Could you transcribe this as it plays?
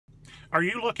Are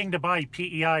you looking to buy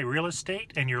PEI real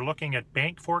estate and you're looking at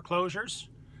bank foreclosures?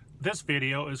 This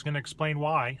video is going to explain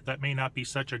why that may not be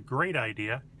such a great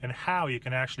idea and how you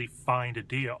can actually find a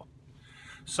deal.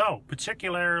 So,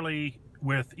 particularly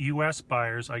with US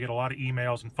buyers, I get a lot of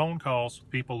emails and phone calls with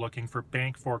people looking for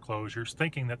bank foreclosures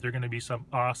thinking that they're going to be some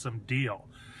awesome deal,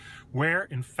 where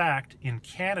in fact in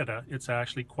Canada it's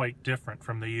actually quite different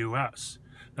from the US.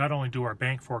 Not only do our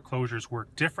bank foreclosures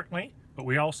work differently, but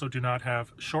we also do not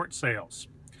have short sales.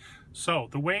 So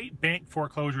the way bank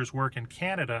foreclosures work in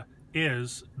Canada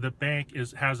is the bank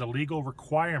has a legal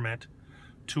requirement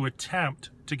to attempt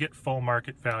to get full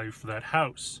market value for that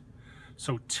house.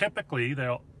 So typically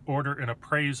they'll order an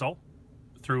appraisal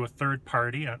through a third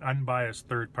party, an unbiased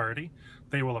third party.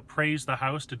 They will appraise the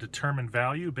house to determine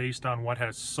value based on what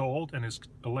has sold and is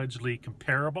allegedly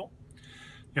comparable.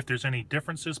 If there's any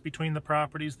differences between the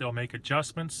properties, they'll make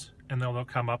adjustments and they'll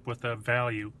come up with a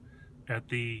value at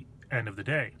the end of the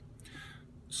day.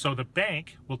 So the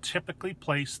bank will typically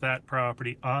place that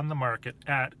property on the market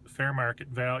at fair market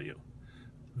value.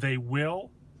 They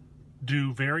will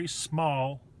do very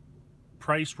small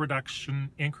price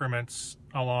reduction increments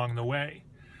along the way.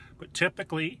 But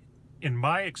typically, in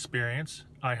my experience,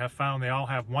 I have found they all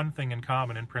have one thing in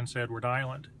common in Prince Edward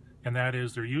Island, and that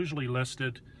is they're usually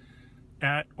listed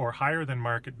at or higher than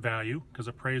market value, because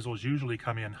appraisals usually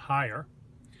come in higher,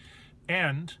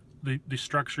 and the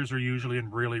structures are usually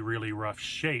in really rough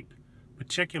shape,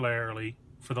 particularly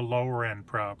for the lower end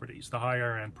properties. The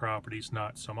higher end properties,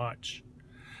 not so much.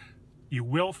 You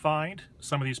will find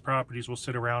some of these properties will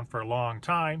sit around for a long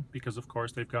time because of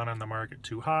course they've gone on the market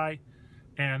too high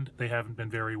and they haven't been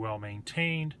very well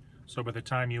maintained. So by the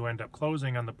time you end up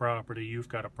closing on the property, you've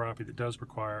got a property that does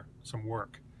require some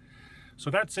work. So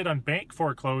that's it on bank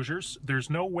foreclosures. There's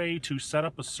no way to set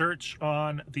up a search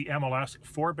on the MLS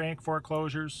for bank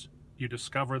foreclosures. You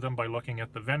discover them by looking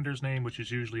at the vendor's name, which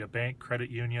is usually a bank, credit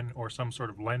union, or some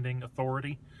sort of lending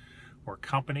authority or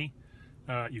company.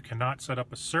 You cannot set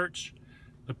up a search.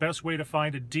 The best way to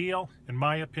find a deal, in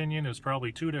my opinion, is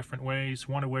probably two different ways,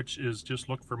 one of which is just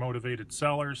look for motivated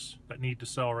sellers that need to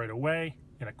sell right away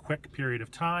in a quick period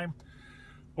of time,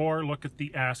 or look at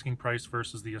the asking price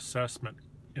versus the assessment.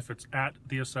 If it's at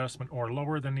the assessment or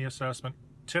lower than the assessment,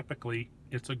 typically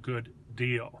it's a good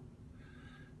deal.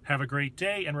 Have a great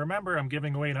day, and remember, I'm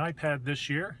giving away an iPad this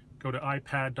year. Go to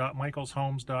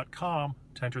ipad.michaelshomes.com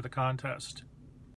to enter the contest.